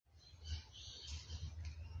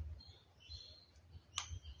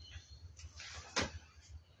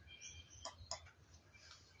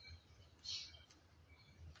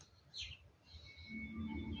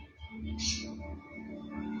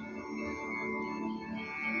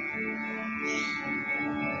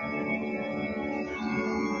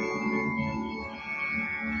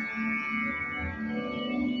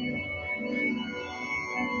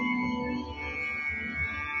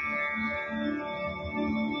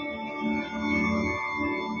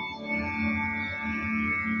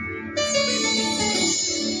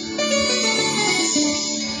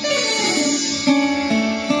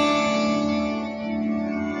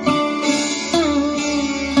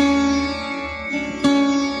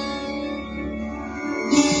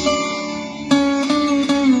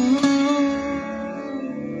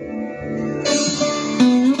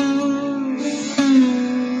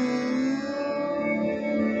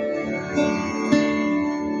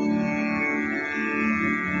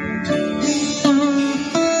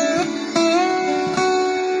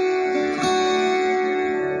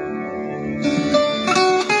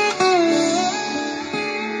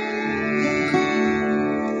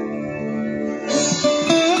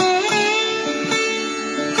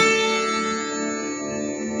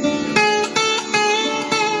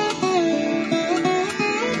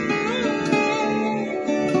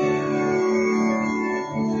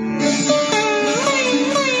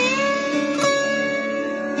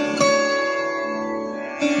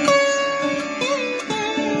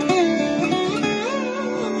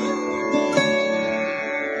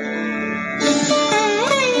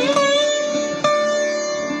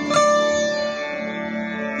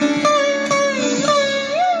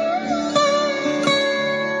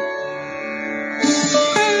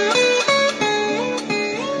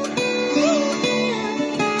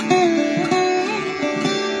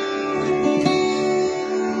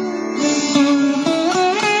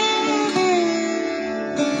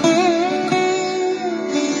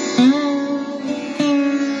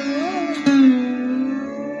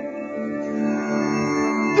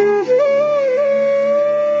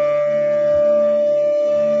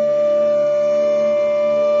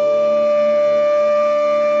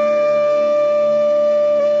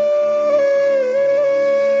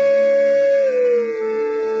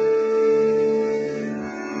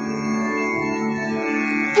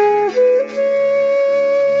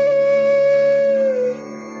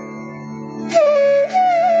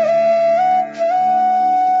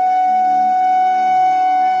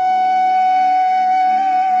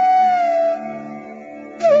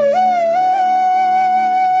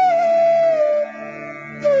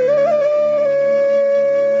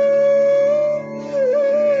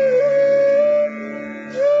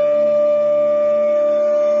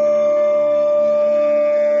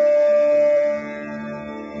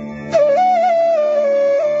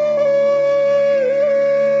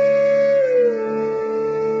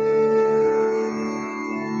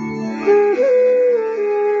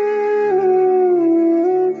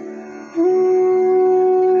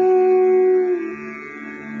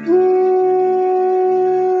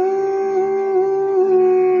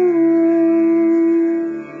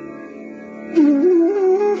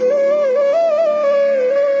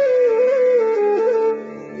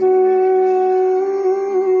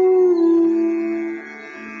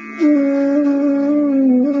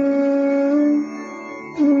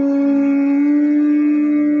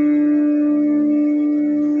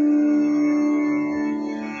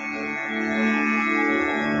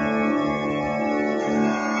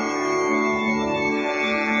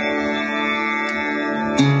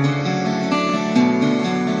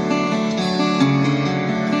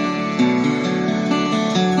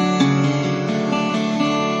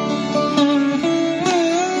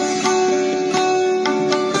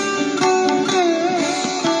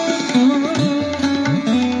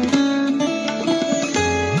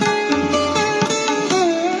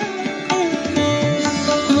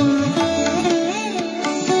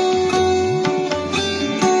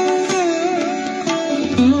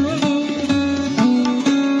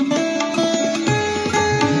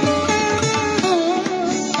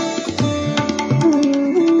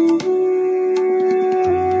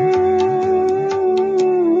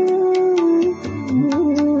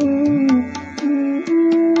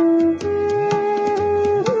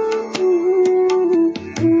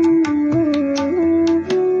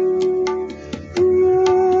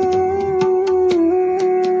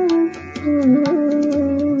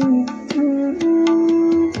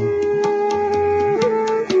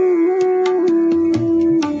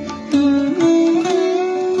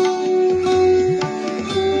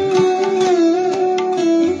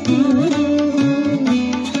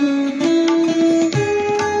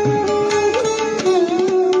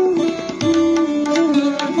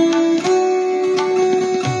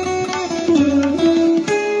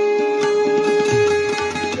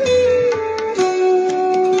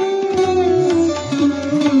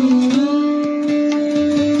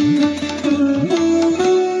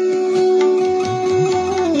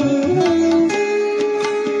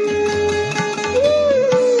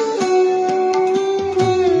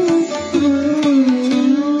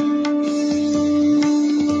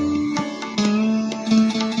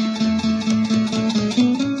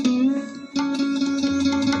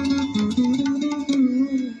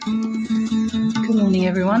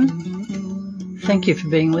Thank you for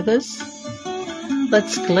being with us.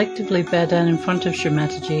 Let's collectively bow down in front of Shri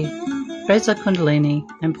Mataji, raise our Kundalini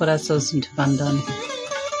and put ourselves into Bandhan.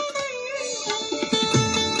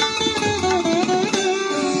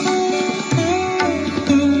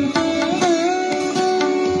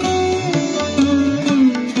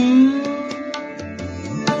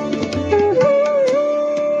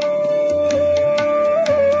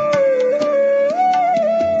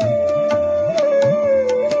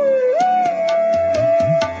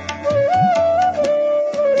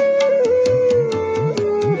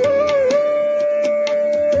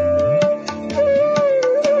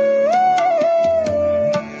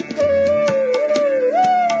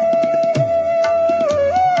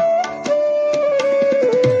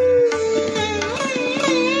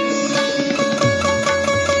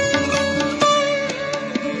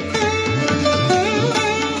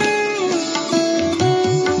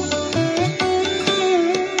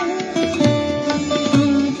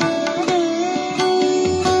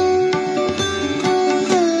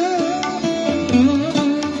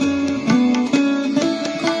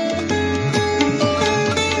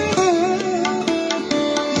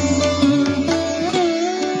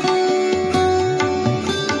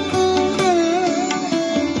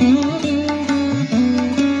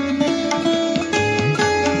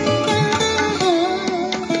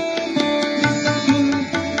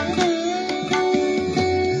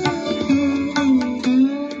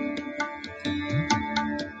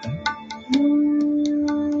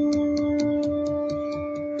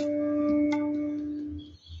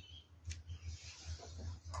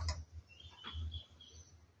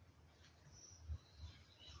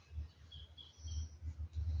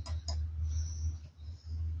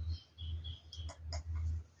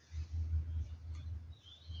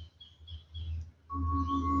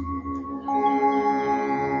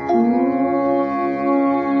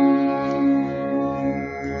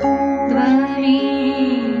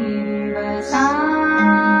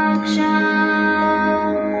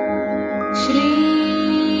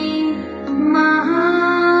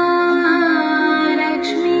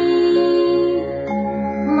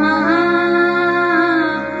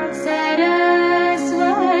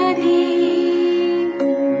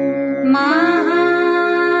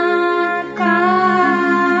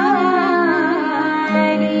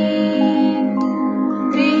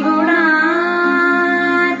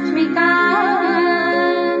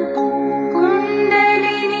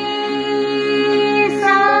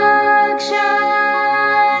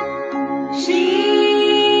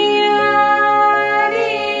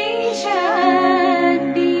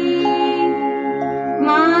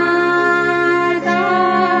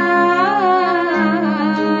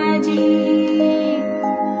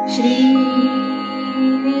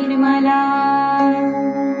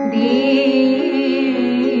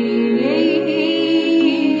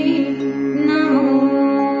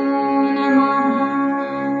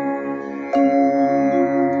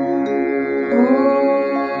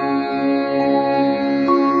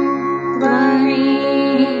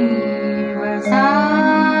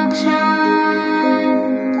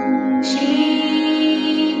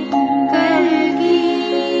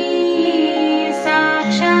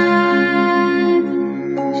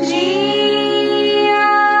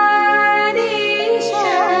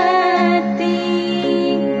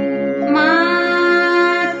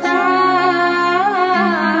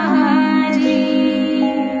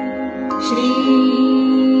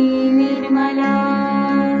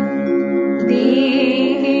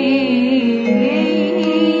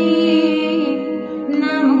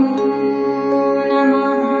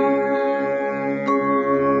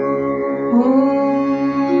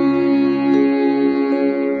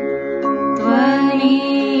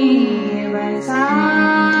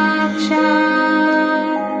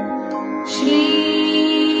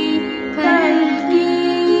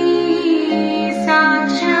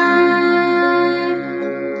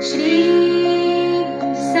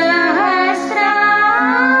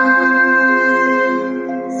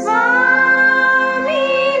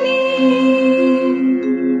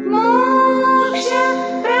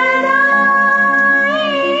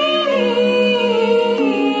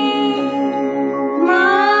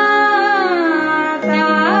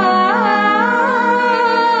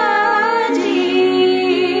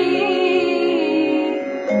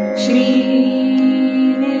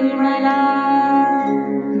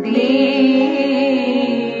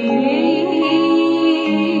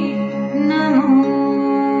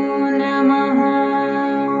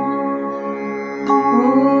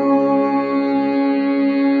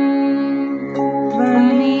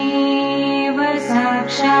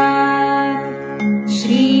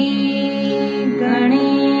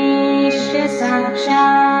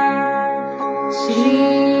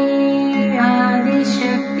 Shri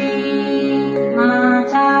Adishakti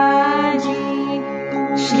Mataji,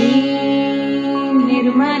 Shri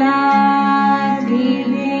Nirmala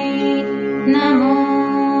Devi Namo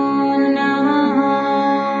Namaha.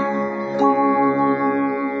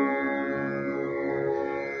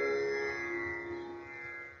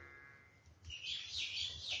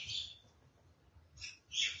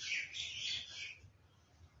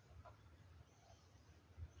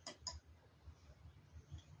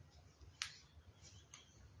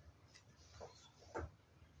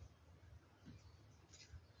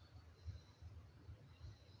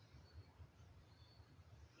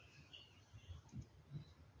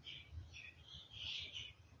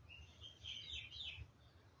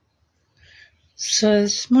 So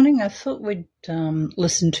this morning I thought we'd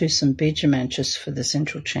listen to some bija mantras for the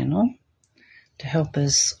central channel to help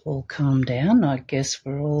us all calm down. I guess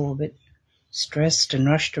we're all a bit stressed and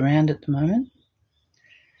rushed around at the moment.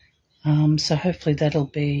 So hopefully that'll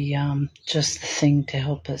be just the thing to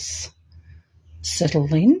help us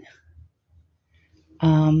settle in.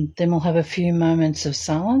 Then we'll have a few moments of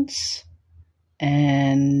silence,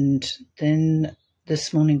 and then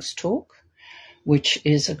this morning's talk, which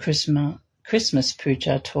is a Christmas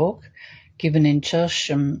puja talk given in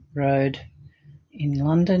Chelsham Road in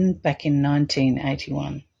London back in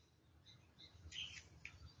 1981.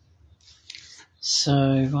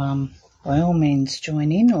 So by all means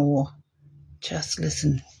join in or just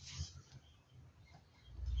listen.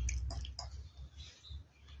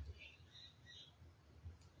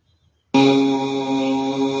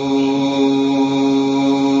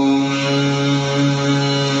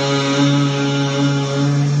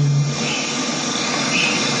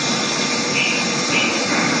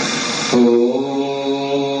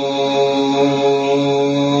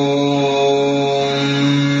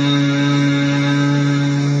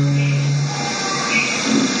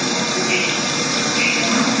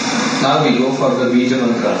 Now we go for the Bija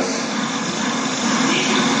mantras.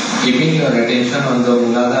 Keeping your attention on the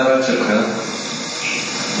Muladhara chakra,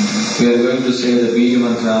 we are going to say the Bija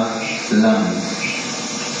mantra Lam.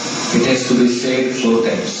 It has to be said 4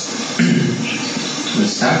 times. We'll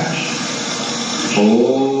start.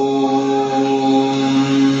 Om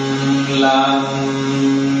Lam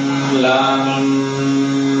Lam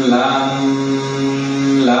Lam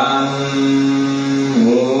Lam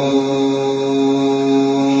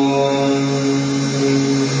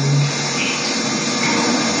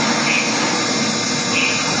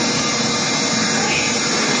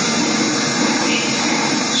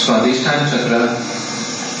Swadhisthana chakra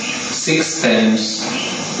 6 times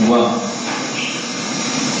 1.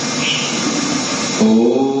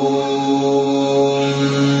 Om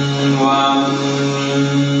Vam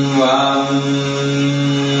Vam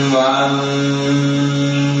Vam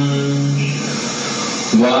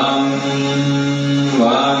Vam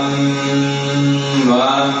Vam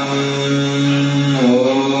Vam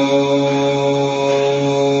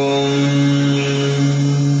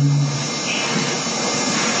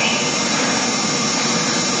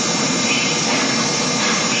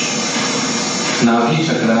Nabhi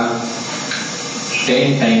chakra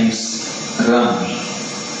 10 times Ram.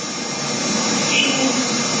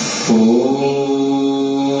 Om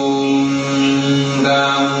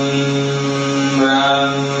Ram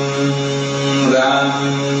Ram Ram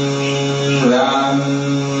Ram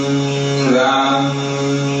Ram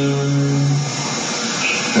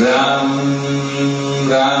Ram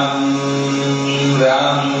Ram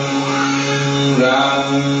Ram Ram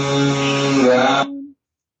Ram.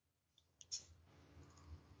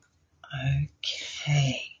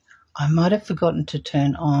 Okay, I might have forgotten to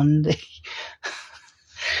turn on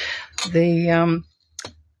the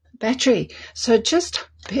battery, so just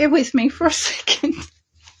bear with me for a second.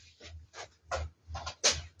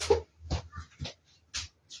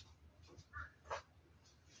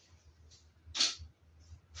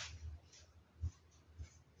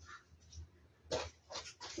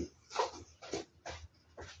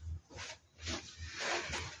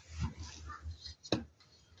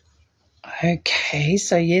 Okay,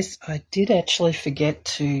 so yes, I did actually forget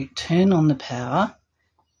to turn on the power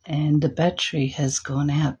and the battery has gone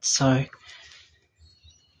out. So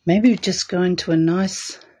maybe just go into a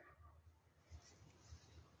nice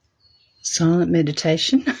silent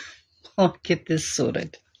meditation while I get this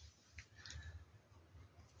sorted.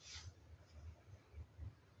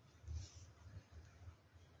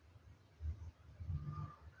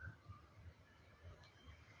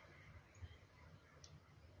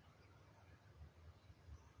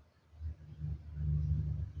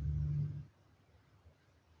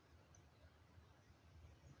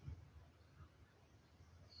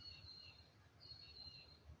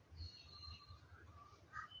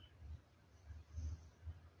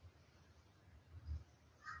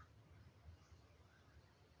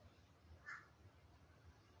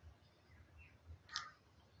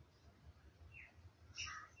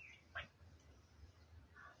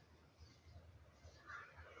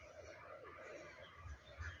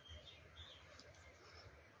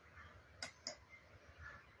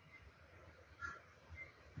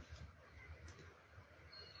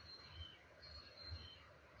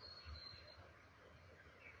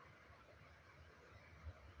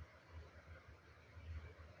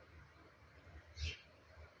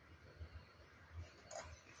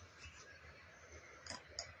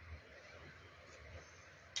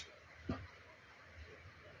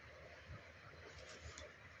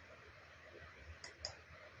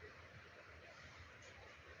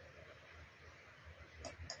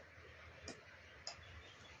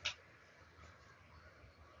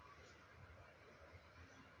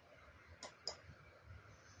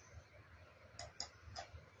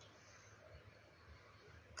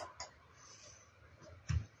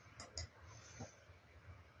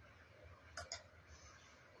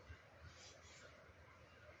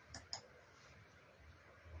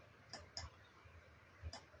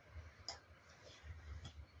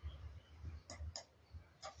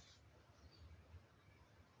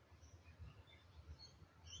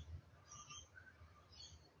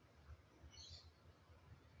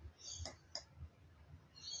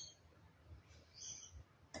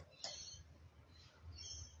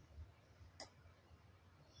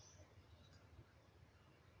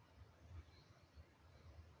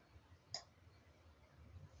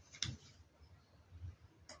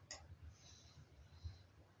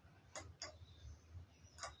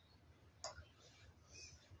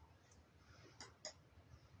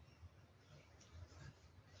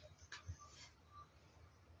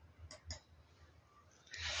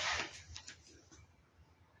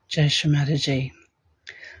 Jai Shri Mataji.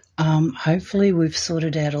 Hopefully we've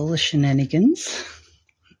sorted out all the shenanigans.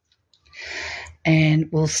 And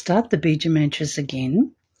we'll start the Bija mantras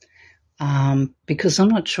again, because I'm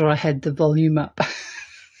not sure I had the volume up.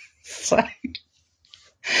 So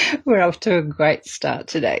we're off to a great start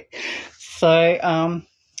today. So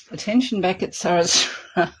attention back at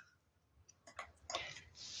Saraswati.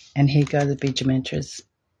 And here go the Bija mantras.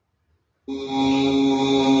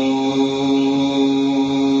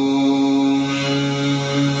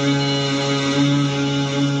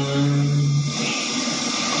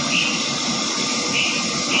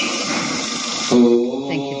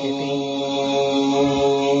 Thank you, Debbie.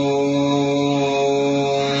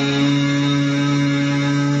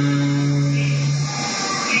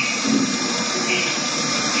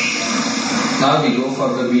 Now we go for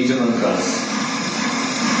the Bija mantras.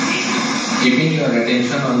 Keeping your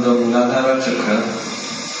attention on the Muladhara chakra,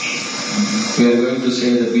 we are going to say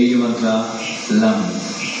the Bija mantra Lam.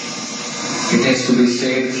 It has to be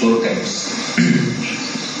said 4 times.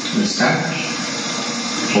 We'll start.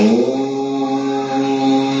 Om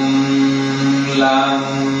Lam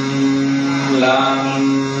Lam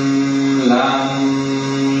Lam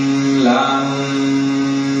Lam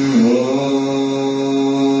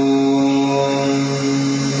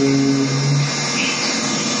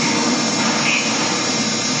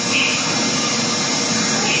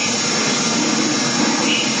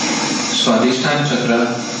Swadhisthana chakra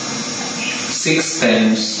 6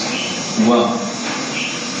 times 1.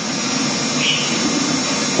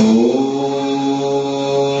 Om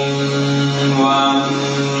Vam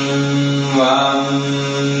Vam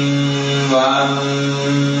Vam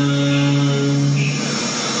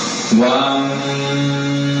Vam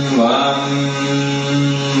Vam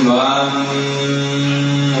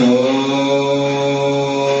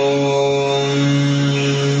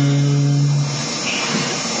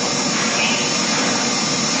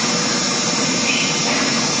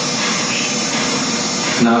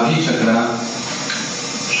Nabhi chakra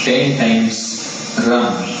 10 times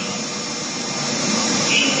Ram.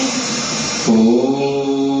 Om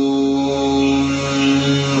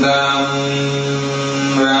Ram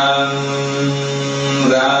Ram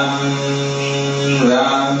Ram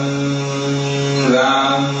Ram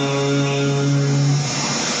Ram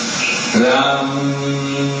Ram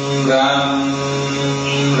Ram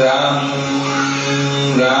Ram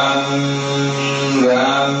Ram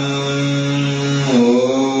Ram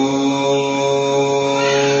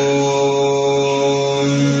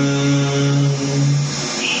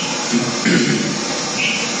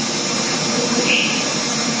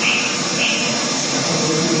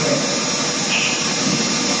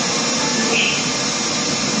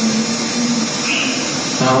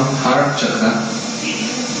Now heart chakra,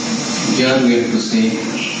 here we have to say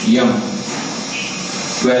Yam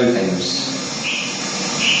 12 times.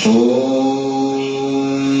 Om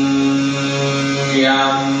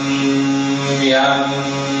Yam Yam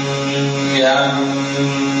Yam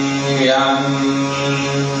Yam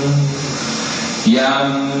Yam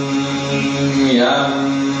Yam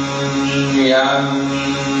Yam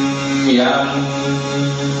Yam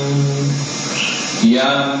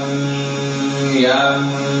Yam Yam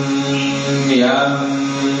Yam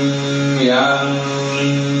Yam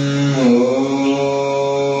Om.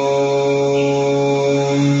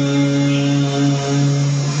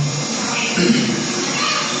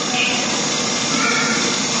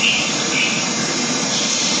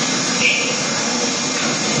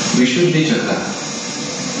 Vishuddhi chakra.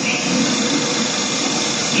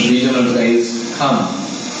 Bija mantra is Hum.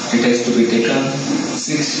 It has to be taken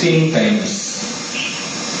 16 times.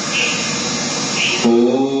 Om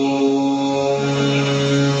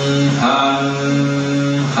Hum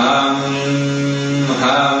Hum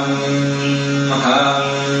Hum Hum Hum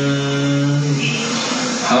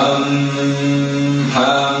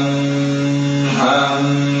Hum Hum Hum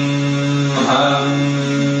Hum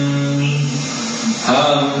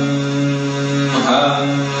Hum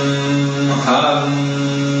Hum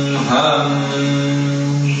Hum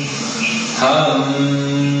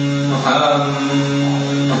Hum Hum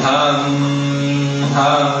Hum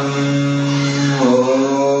Hum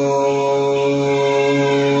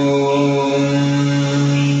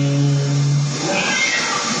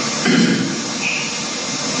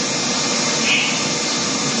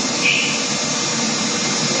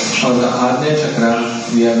For the Adya chakra,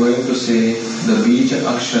 we are going to say the Bija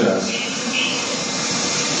Aksharas.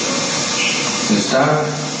 We start.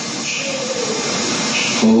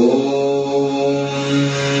 Om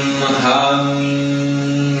Ham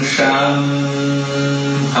Sham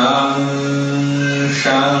Ham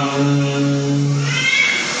Sham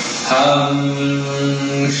Ham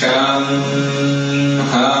Sham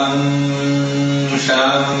Ham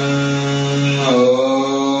Sham Om.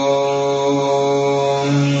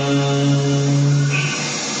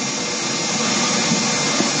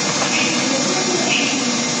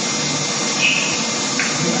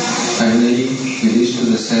 Finally, we reach to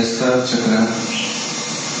the Sahasrara Chakra.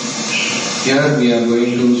 Here we are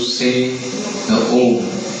going to say the Om,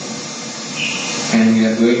 and we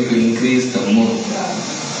are going to increase the Mo,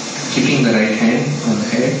 keeping the right hand on the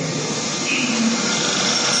head.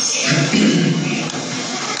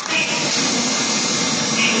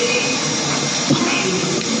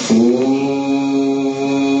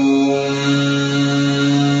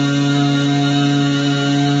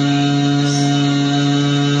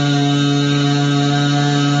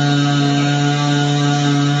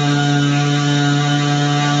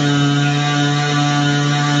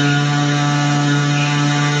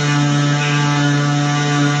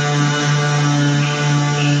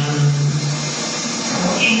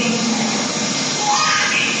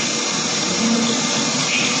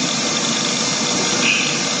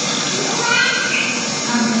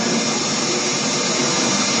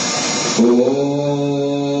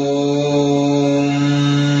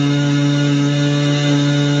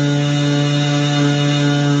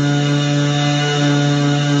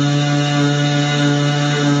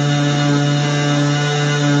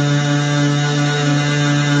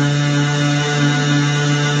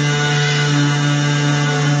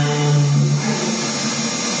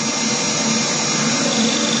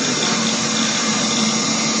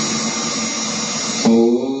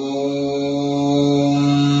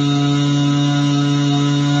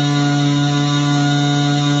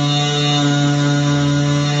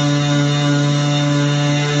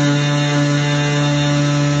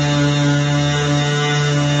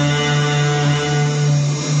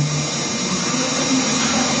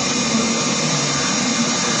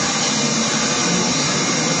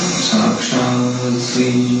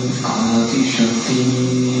 Shri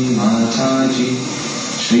Mataji,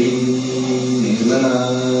 Shri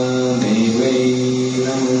Mataji,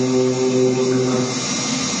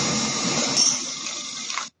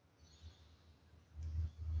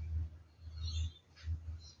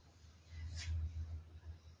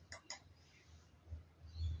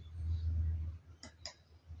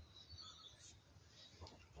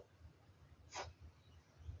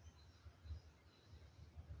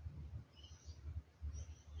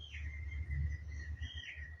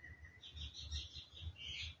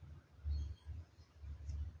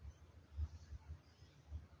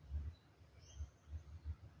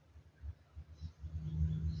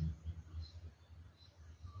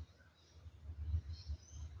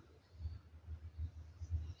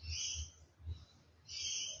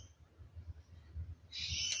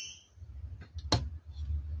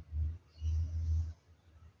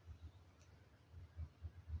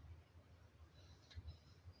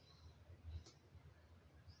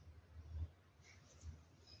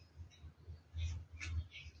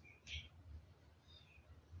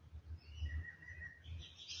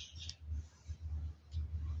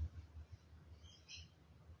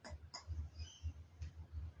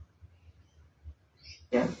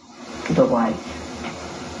 to the wise.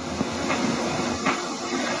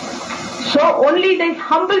 So only the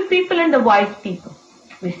humble people and the wise people,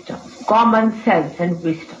 wisdom, common sense and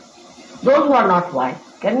wisdom. Those who are not wise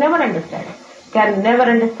can never understand.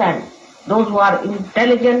 Those who are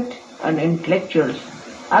intelligent and intellectuals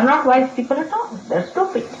are not wise people at all. They're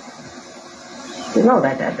stupid. You know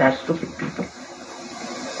that they're stupid people.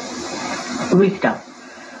 Wisdom.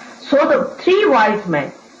 So the three wise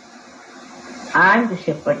men and the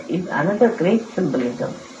shepherd is another great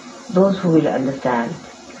symbolism. Those who will understand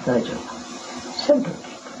Sahaja. Simple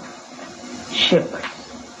people. Shepherds.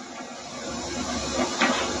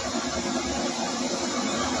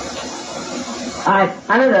 And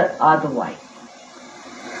another are the wise.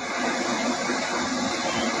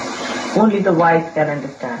 Only the wise can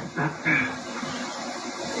understand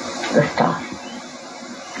the stars.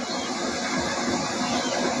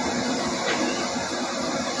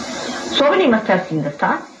 So many must have seen the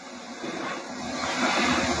stars.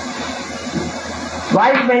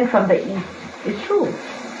 Wise men from the east. It's true.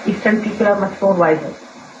 Eastern people are much more wiser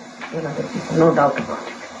than other people, no doubt about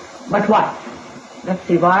it. But why? Let's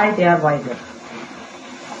see why they are wiser.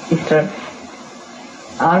 Eastern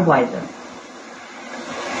are wiser.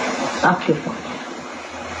 Ask your point.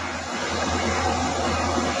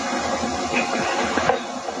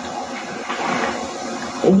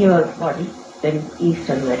 In your body, there is east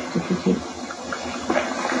and west, if you see.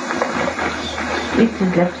 East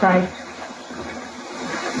is left side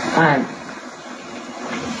and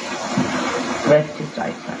West is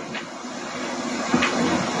right side.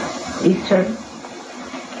 Eastern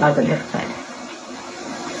are the left side.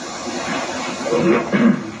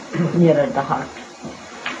 Nearer the heart.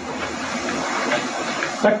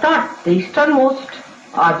 But not the easternmost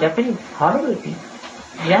are Japanese, horrible people.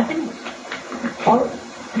 Japanese, horrible.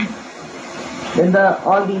 Then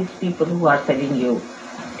all these people who are selling you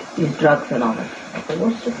these drugs and all that, that's the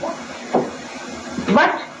worst of all.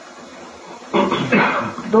 But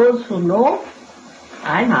those who know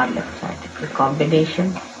and are left side, the combination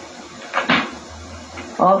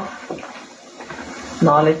of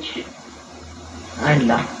knowledge and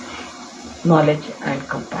love, knowledge and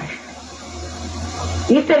compassion.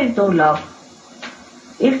 If there is no love,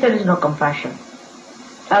 if there is no compassion,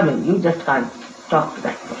 you just can't talk to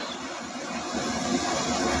that person.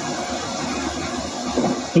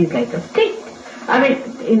 He's like a stick.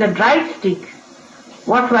 In a dried stick,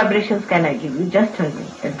 what vibrations can I give you? Just tell me.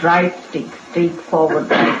 A dried stick, straightforward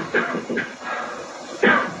dried stick.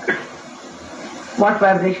 What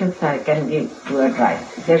vibrations I can give to a dried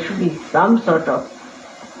stick? There should be some sort of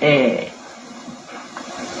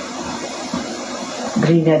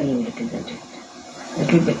greenery in it, isn't it? A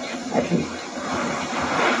little bit, at least.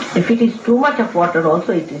 If it is too much of water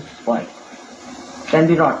also, it is spoiled. Can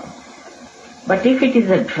be rotten. But if it is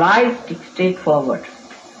a dry stick, straightforward,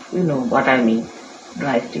 you know what I mean,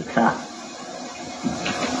 dry sticks are,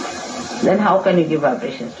 then how can you give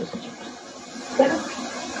vibrations to such a person?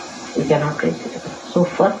 You cannot raise it. So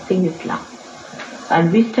first thing is love.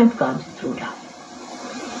 And wisdom comes through love.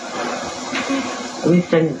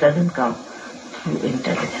 Wisdom doesn't come through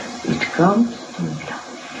intelligence. It comes through love.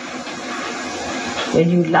 When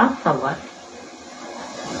you love someone,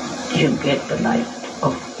 you get the light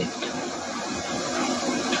of wisdom.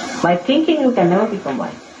 By thinking you can never become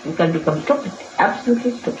wise. You can become stupid,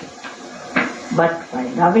 absolutely stupid. But by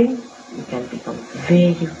loving, you can become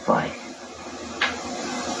very wise.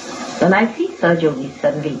 When I see Sahaja Yogi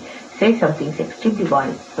suddenly say something extremely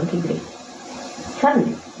wise, something great,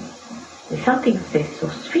 suddenly there's something says so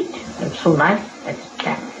sweet and so nice as it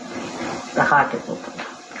can. The heart is opened up.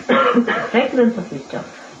 The fragrance of wisdom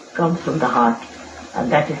comes from the heart,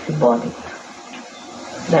 and that is symbolic.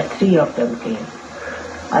 That three of them came.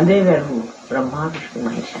 And they were who? Brahma, Vishnu,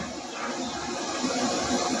 Mahesha.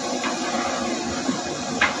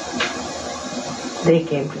 They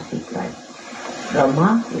came to seek life.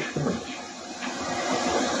 Brahma, Vishnu, Mahesha.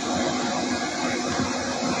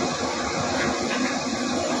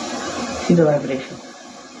 See the vibration.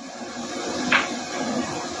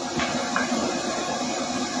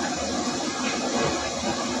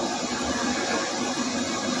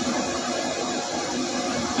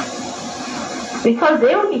 Because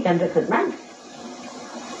they only can recognize.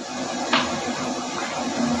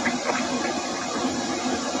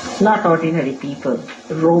 Not ordinary people.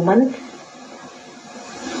 Romans,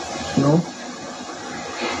 no.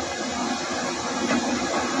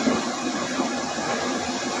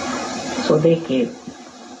 So they came.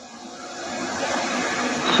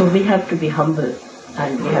 So we have to be humble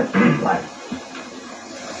and we have to be wise.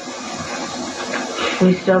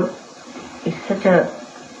 Wisdom is such a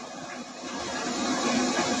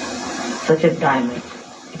diamond.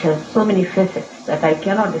 It has so many facets that I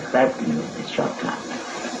cannot describe to you in this short time.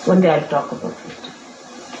 One day I'll talk about wisdom.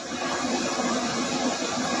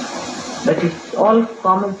 But it's all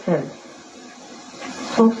common sense.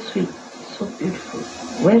 So sweet, so beautiful.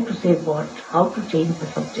 Where to say what, how to change the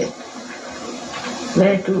subject,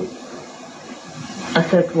 where to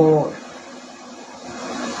assert more,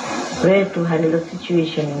 where to handle a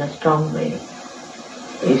situation in a strong way,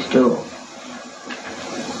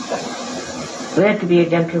 where to be a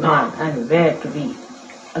gentleman and where to be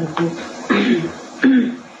uncouth,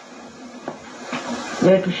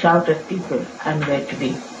 where to shout at people and where to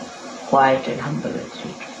be quiet and humble and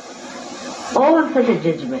sweet. All such a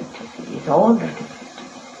judgment, you see, is all that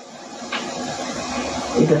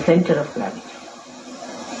is the center of gravity.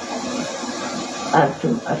 And to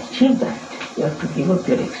achieve that, you have to give up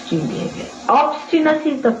your extreme behavior. Obstinacy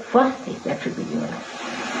is the first thing that should be given up.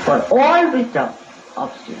 For all wisdom,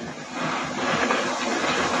 obstinacy.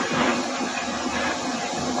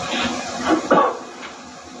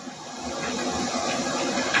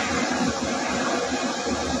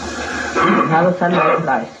 Have a son like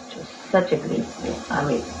Christ, such a great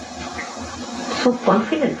way. So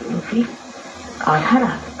confident, you feel.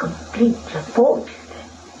 Adhara, complete support is there.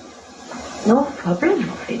 No problem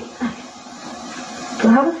of feeling that. To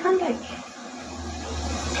have a son like him.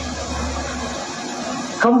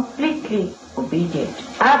 Completely obedient,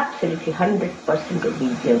 absolutely 100%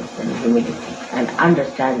 obedience and humility and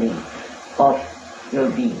understanding of your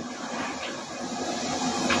being.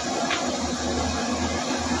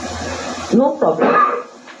 No problem.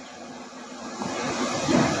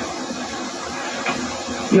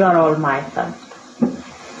 You are all my sons,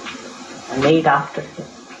 made after him,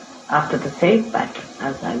 after the same pattern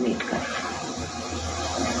as I made Krishna.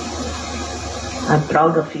 I'm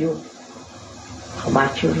proud of you for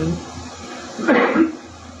maturing.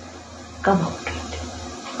 Come out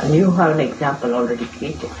it. And you have an example already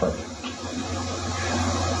created for you.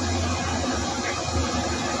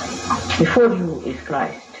 Before you is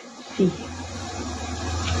Christ. See him.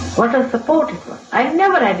 What a support it was. I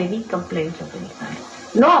never had any complaints of any kind.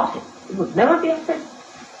 No upset. He would never be upset.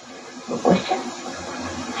 No question.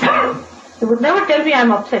 He would never tell me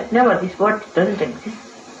I'm upset. Never. This word doesn't exist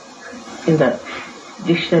in the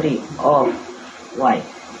dictionary of why.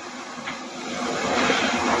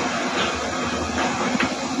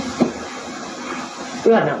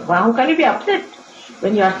 You are not. How can you be upset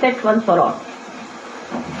when you are set once for all?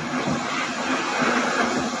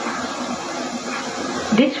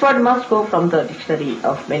 This word must go from the dictionary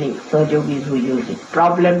of many Yogis who use it.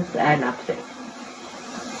 Problems and upset.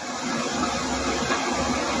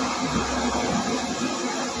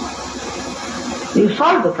 You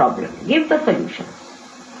solve the problem. Give the solution.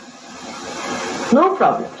 No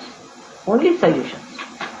problems. Only solutions.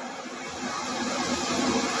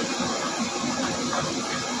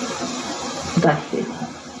 That's the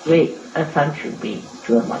way a son should be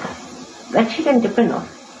to a mother. That she can depend on.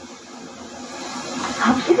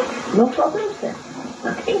 Absolutely. No problems there.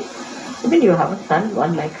 Nothing. Even you have a son,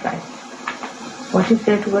 one like Christ. What is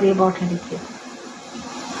there to worry about anything?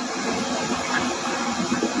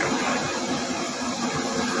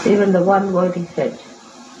 Even the one word he said,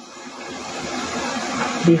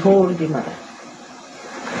 behold the mother,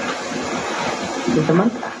 is a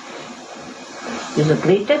mantra. Is the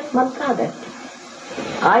greatest mantra that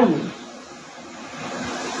I use.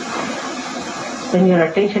 When your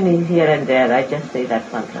attention is here and there, I just say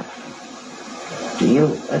that mantra to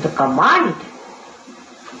you as a command.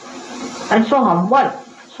 And so humble.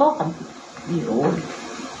 Behold.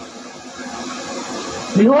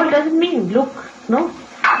 Behold doesn't mean look, no.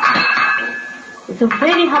 It's a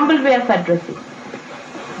very humble way of addressing.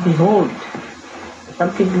 Behold.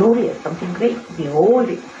 Something glorious, something great. Behold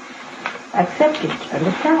it. Accept it.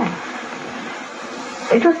 Understand.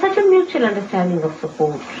 It was such a mutual understanding of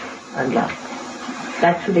support and love.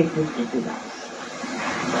 That should exist between us.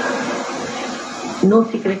 No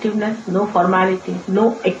secretiveness, no formality,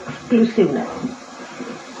 no exclusiveness.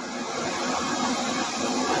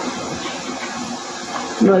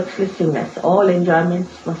 No exclusiveness. All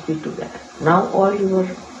enjoyments must be together. Now all your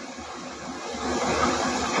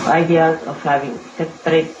ideas of having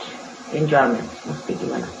separate enjoyments must be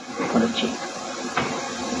given up for a change.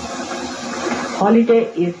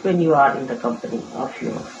 Holiday is when you are in the company of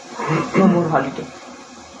your... No more holiday.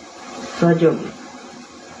 Sahaja.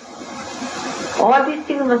 All these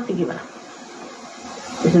things must be given up.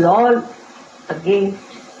 This is all against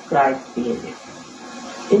Christ's behavior.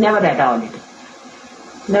 He never had a holiday.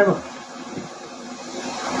 Never.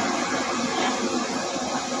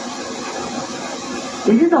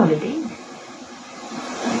 This is holiday.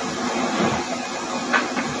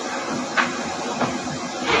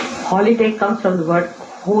 Holiday comes from the word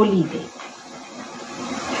holy day.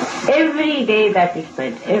 Every day that is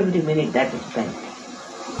spent, every minute that is spent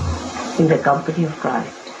in the company of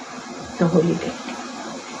Christ, it's a holy day.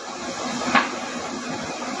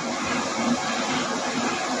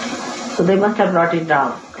 So they must have brought it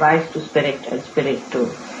down, Christ to spirit and spirit to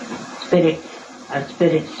spirits and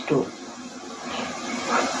spirits to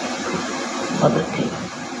other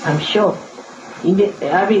things. I'm sure.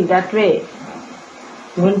 That way,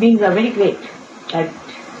 human beings are very great at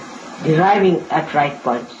deriving at right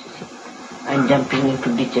points, you see, and jumping into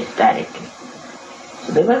ditches directly.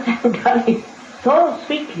 So they must have done it so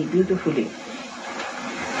sweetly, beautifully.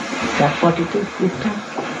 That's what it is, wisdom.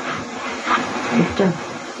 Wisdom.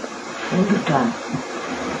 All the time.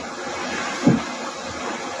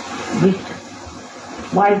 Wisdom.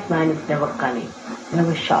 Wise man is never cunning,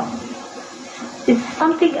 never sharp. It's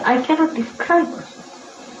something I cannot describe.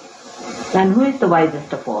 And who is the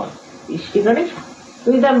wisest of all? Is Shri Ganesha.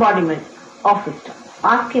 Who is the embodiment of wisdom?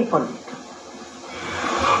 Ask him for wisdom.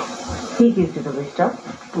 He gives you the wisdom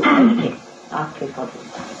to ask him. Ask him for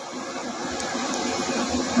wisdom.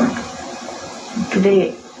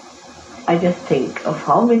 Today, I just think of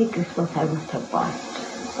how many Christmas I must have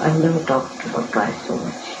passed. I've never talked about Christ so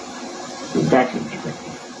much with that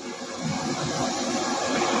intimacy.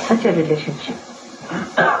 Such a relationship.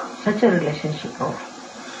 Such a relationship of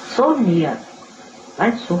so near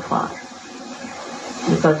and so far,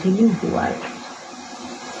 because he knew who I was.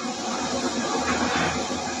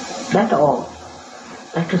 that awe,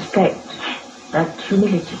 that respect, that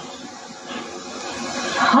humility.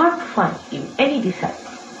 Hard to find in any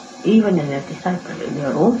disciple, even in a disciple in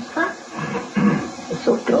your own son. It's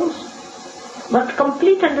so close, but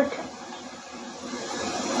complete understanding.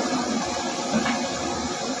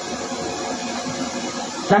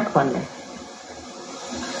 That oneness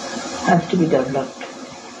has to be developed.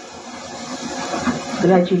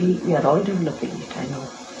 Gradually, we are all developing it, I know.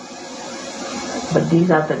 But these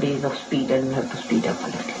are the days of speed, and we have to speed up a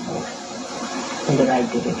little more in the right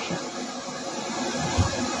direction.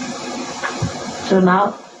 So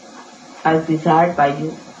now, as desired by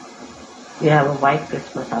you, we have a white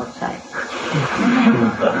Christmas outside.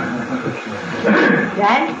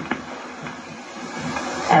 Right?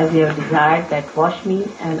 As you have desired that wash me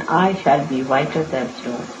and I shall be whiter than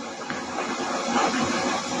snow,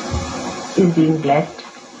 is being blessed.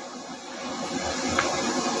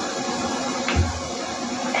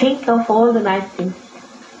 Think of all the nice things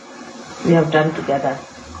we have done together,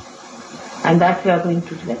 and that we are going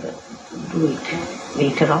to together do it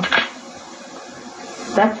later on.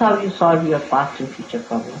 That's how you solve your past and future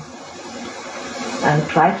problems. And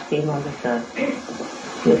Christ came on this earth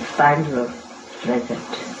to expand your present.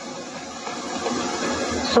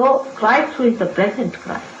 So Christ, who is the present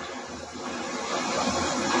Christ,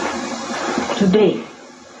 today,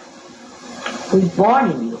 who is born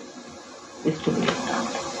in you, is to be looked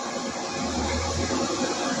after.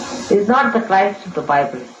 It is not the Christ of the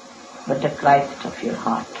Bible, but the Christ of your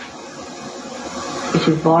heart, which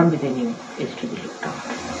is born within you, is to be looked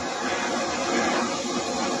after.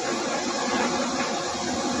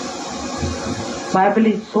 Bible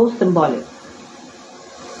is so symbolic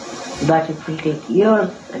that it will take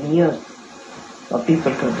years and years for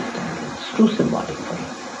people to understand it. It's too symbolic for you.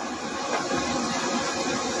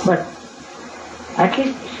 But at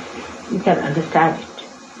least you can understand it.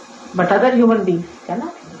 But other human beings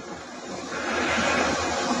cannot.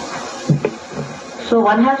 So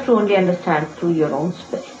one has to only understand through your own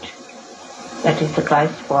spirit. That is the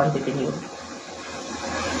Christ born within you,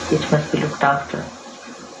 which must be looked after.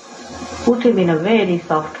 Put him in a very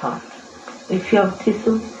soft heart. If you have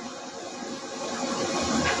thistles,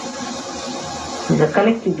 he's a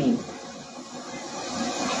collective being.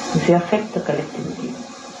 If you affect the collective being,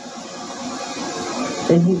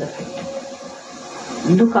 then he's affected.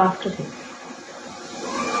 Look after him.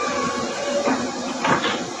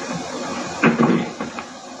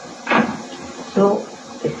 So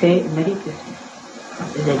they say Merry Christmas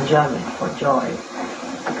is enjoyment for joy.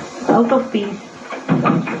 Out of peace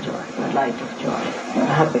comes the joy, the light of joy, the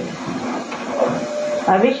happiness.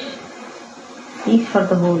 I wish peace for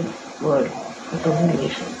the whole world, for the whole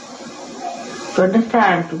nation. To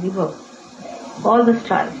understand, to give up all the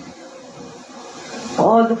strife,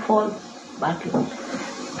 all the false battles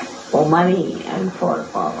for money and for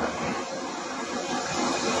power.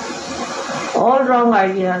 All wrong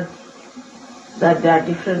ideas that they are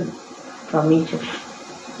different from each other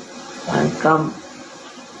and come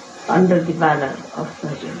under the banner of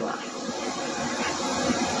Sahaja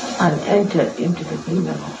and enter into the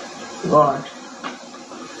kingdom of God,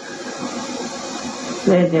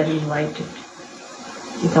 where they are invited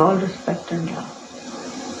with all respect and love.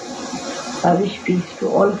 I wish peace to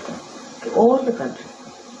all of them, to all the countries,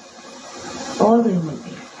 all the human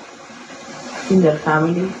beings, in their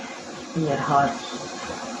families, in their hearts,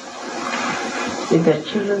 with their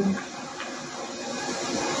children,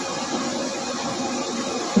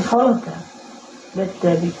 with all of them. Let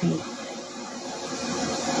there be peace.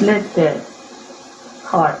 Let their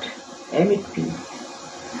heart emit peace.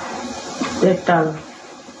 Their tongue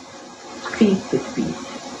speak with peace.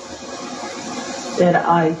 Their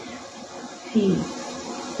eyes see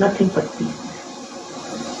nothing but peace.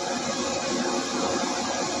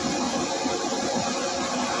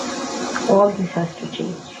 All this has to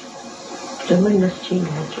change. Tremendous change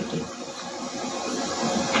has to take place.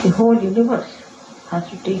 The whole universe has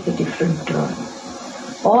to take a different turn.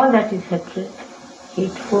 All that is hatred,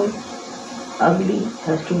 hateful, ugly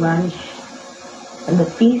has to vanish, and the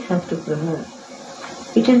peace has to prevail.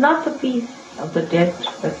 It is not the peace of the dead,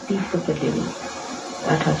 but peace of the living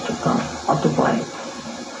that has to come, of the wild.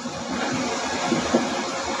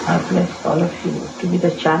 I bless all of you to be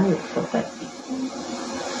the channels of that peace,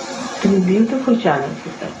 to be beautiful channels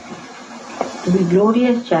of that peace, to be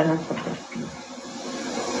glorious channels of that peace,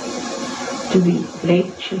 to be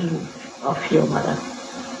great children of your mother,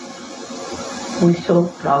 who is so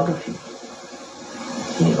proud of you.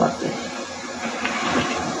 May God bless you.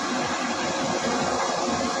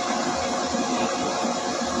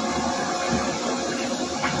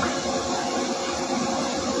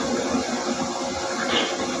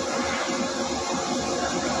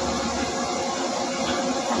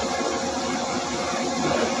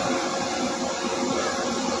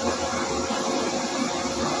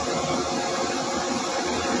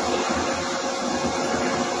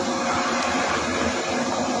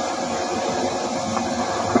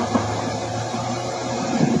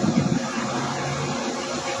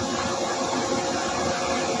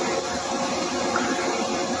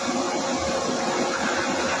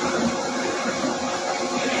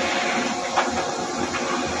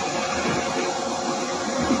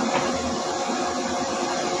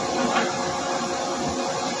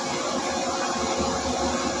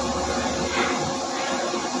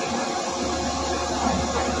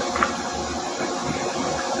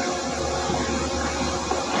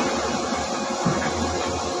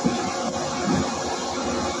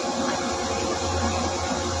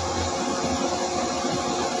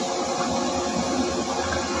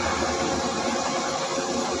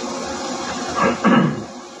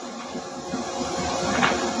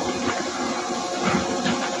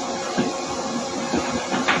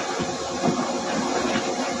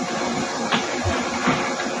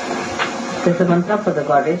 There's a mantra for the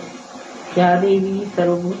goddess. Ya Devi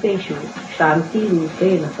Sarvabhuteshu Shanti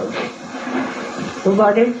Rupena Samstate. The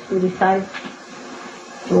goddess who resides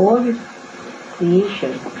in all its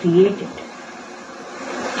creation, created,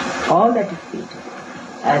 all that is created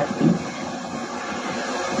as peace.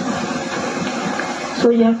 So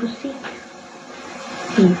you have to seek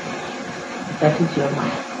peace. That is your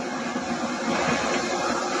mind.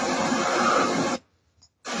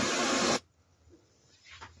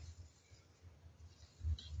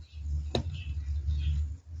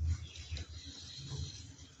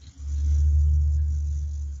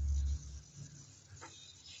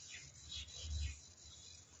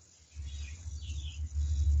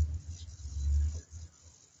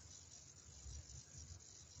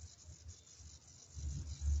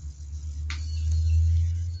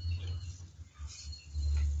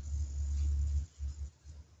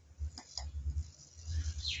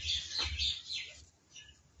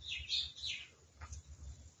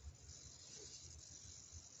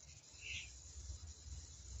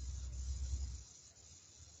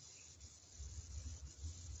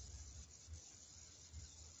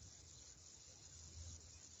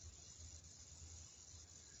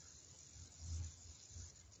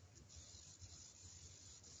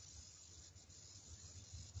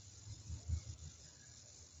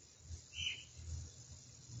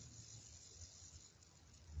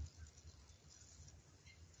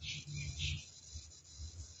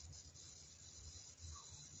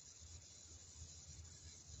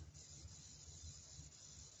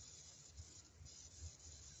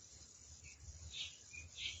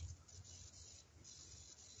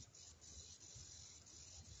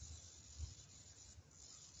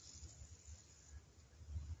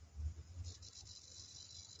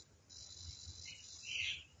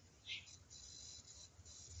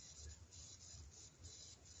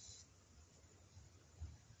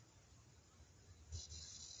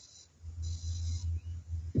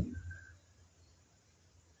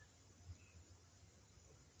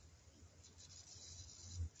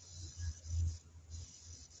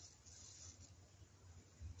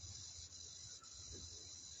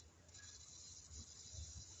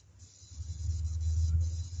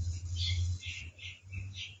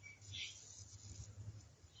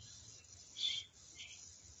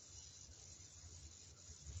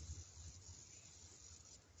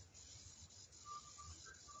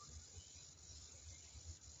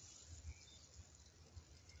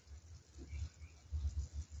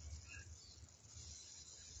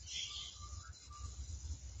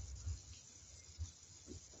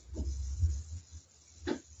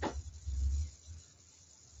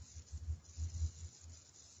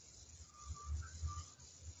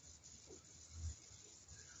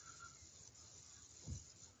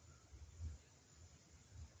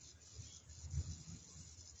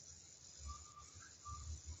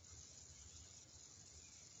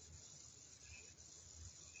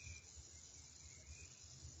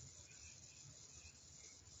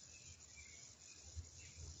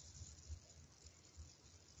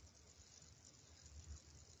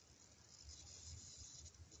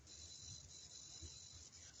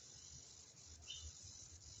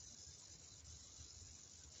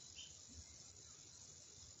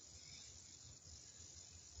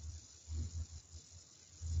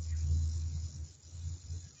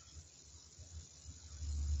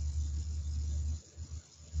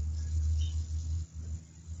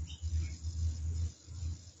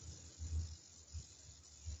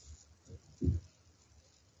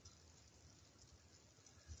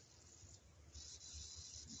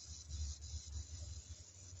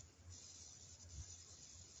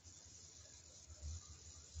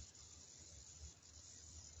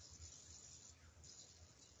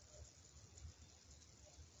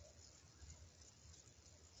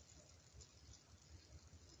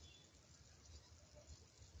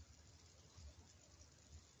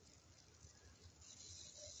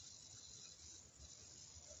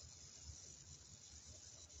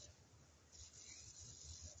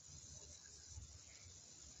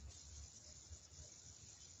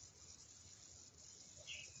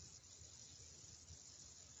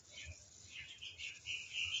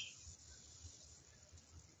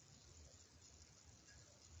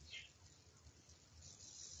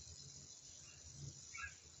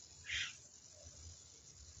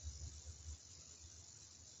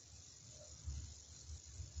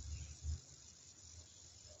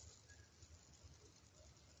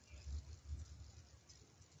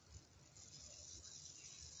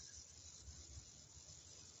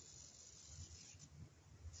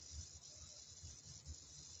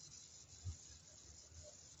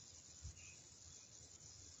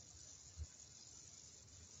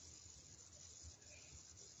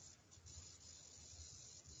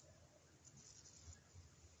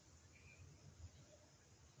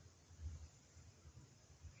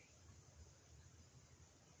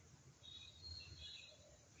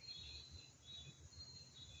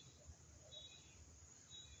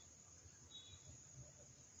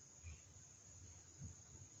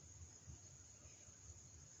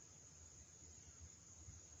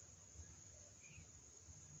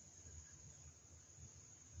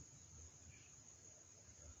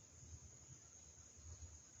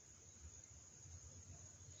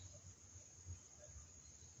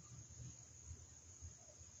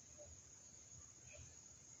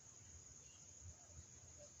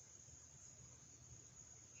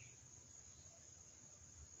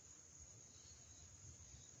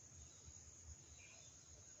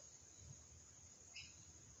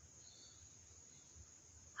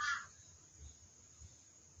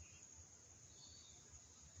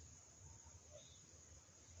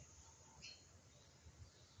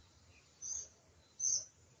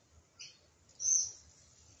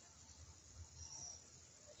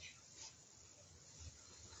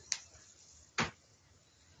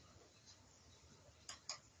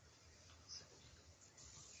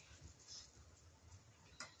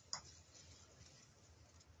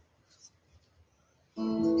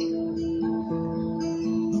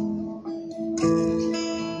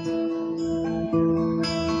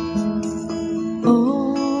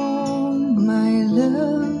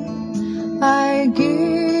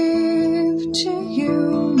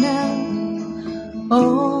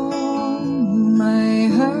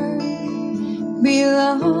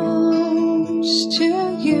 belongs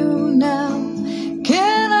to you now.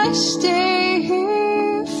 Can I stay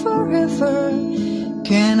here forever?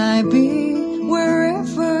 Can I be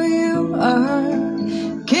wherever you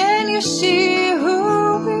are? Can you see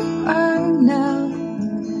who we are now?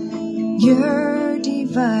 Your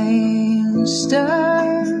divine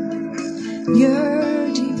star,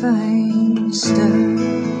 your divine star.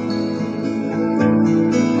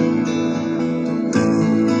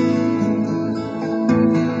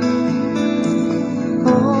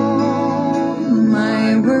 All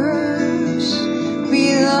my words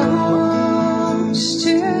belongs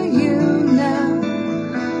to you now.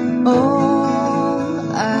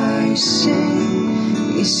 All I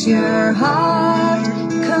sing is your heart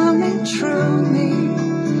coming through me.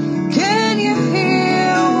 Can you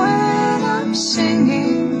hear when I'm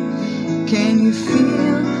singing? Can you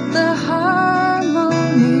feel the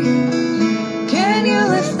harmony? Can you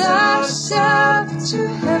lift us up to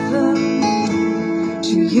heaven,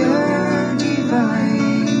 to your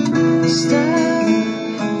divine star,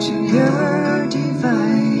 to your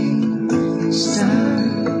divine star?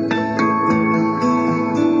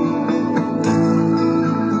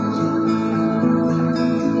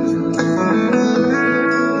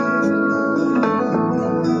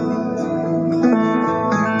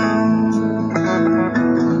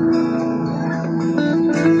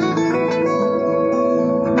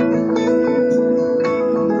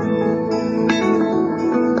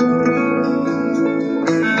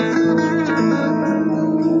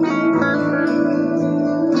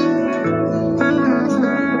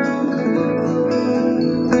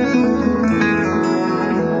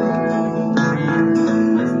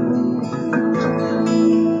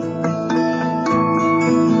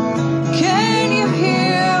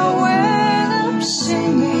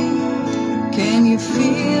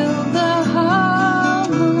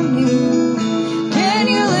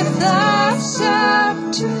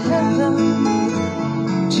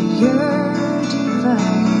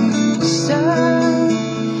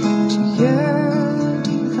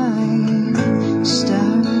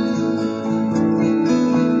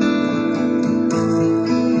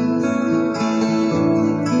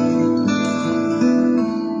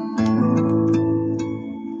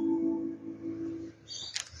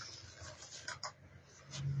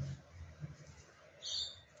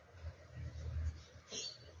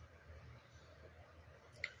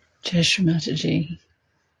 Shri Mataji,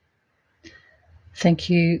 thank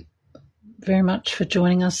you very much for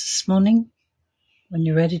joining us this morning. When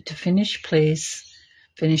you're ready to finish, please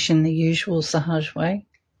finish in the usual Sahaja way.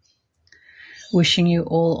 Wishing you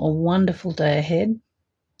all a wonderful day ahead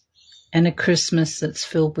and a Christmas that's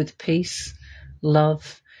filled with peace,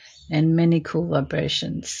 love, and many cool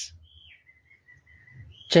vibrations.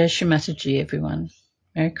 Jai Shri Mataji, everyone.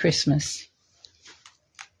 Merry Christmas.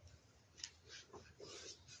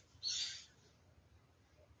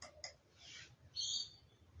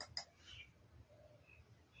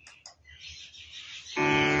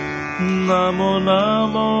 Namo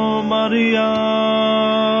Namo Maria.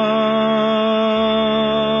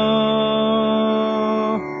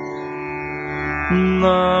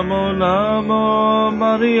 Namo Namo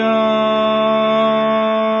Maria.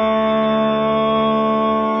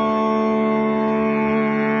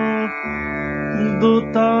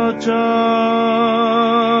 Dutacha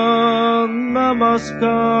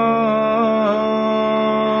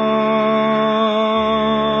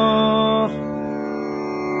Namaskar.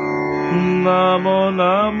 Namo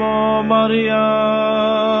Namo Maria.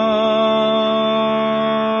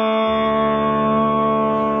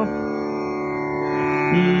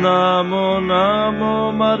 Namo Namo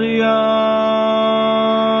Maria.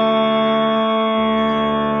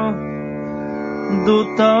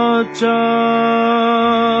 Dutacha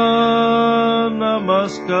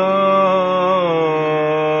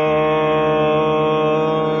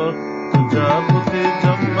Namaskar. Tuja puti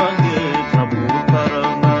jammage Prabhu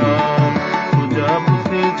tarana. Tuja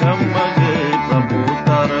puti jammage Prabhu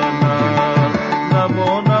tarana. Namo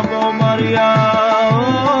Namo Maria.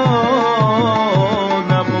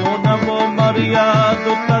 Namo Namo Maria.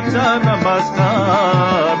 Dutacha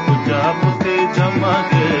Namaskar. Tuja puti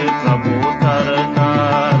jammage Prabhu tarana.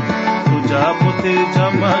 Tuja puti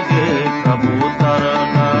jammage Prabhu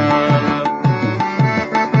tarana.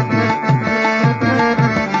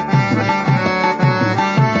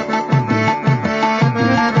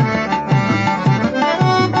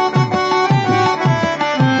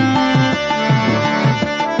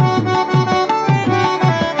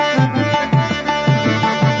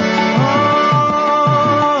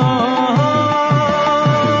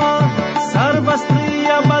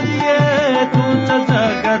 Sarvasriya Madhye Tuja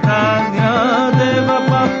Jagadanya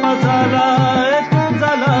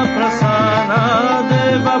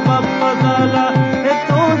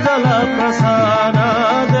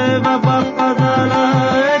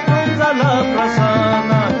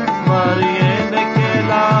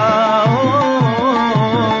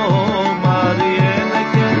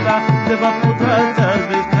सर्वपुत्र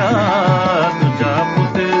चरित्र तुझा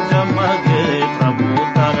पुते जमगे प्रभु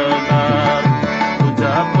तरनार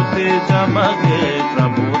तुझा पुते जमगे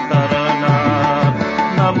प्रभु तरनार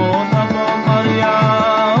नमो नमो मरिया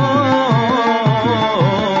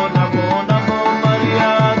नमो नमो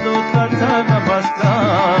मरिया दूताचा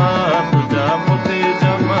नमस्कार तुझा पुते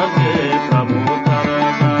जमगे प्रभु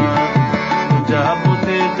तरनार तुझा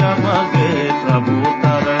पुते जमगे प्रभु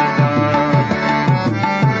तरनार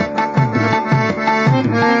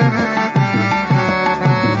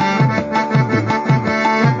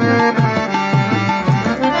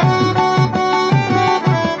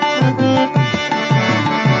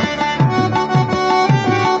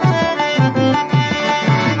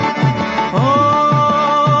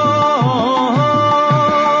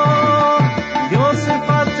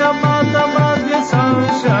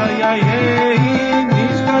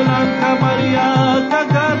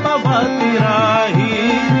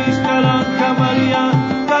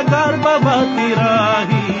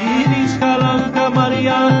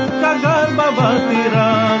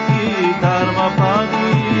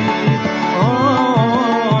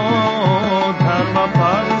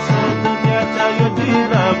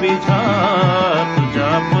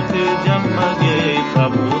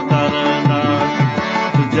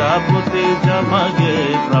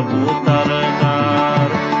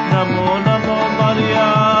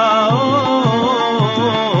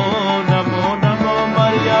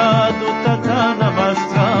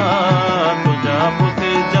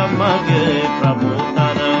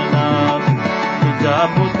तुझा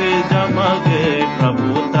पुते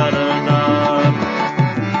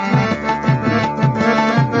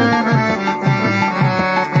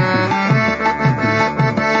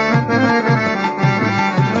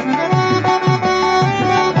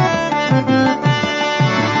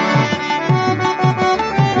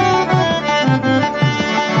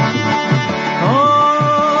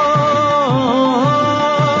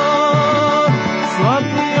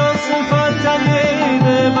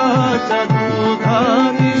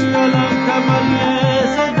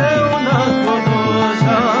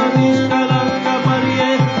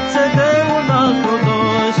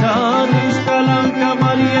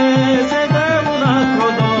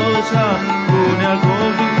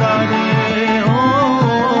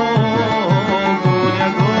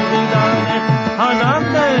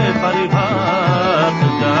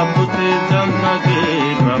जमगे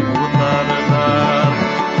प्रभु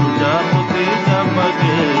तरनार तुझा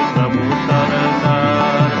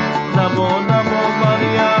पुते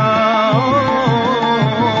जमगे प्रभु तरनार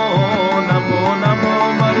नमो नमो मरिया नमो नमो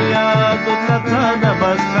मरिया दूताचा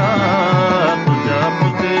नमस्कार तुझा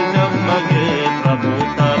पुते जमगे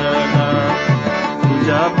प्रभु तरनार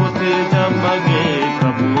तुझा पुते जमगे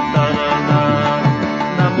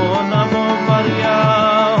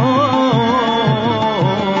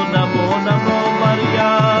प्रभु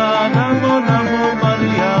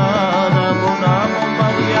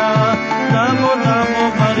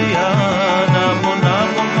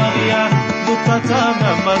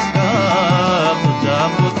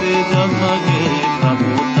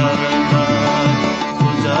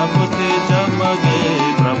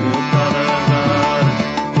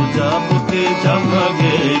तरनार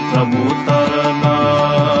प्रभु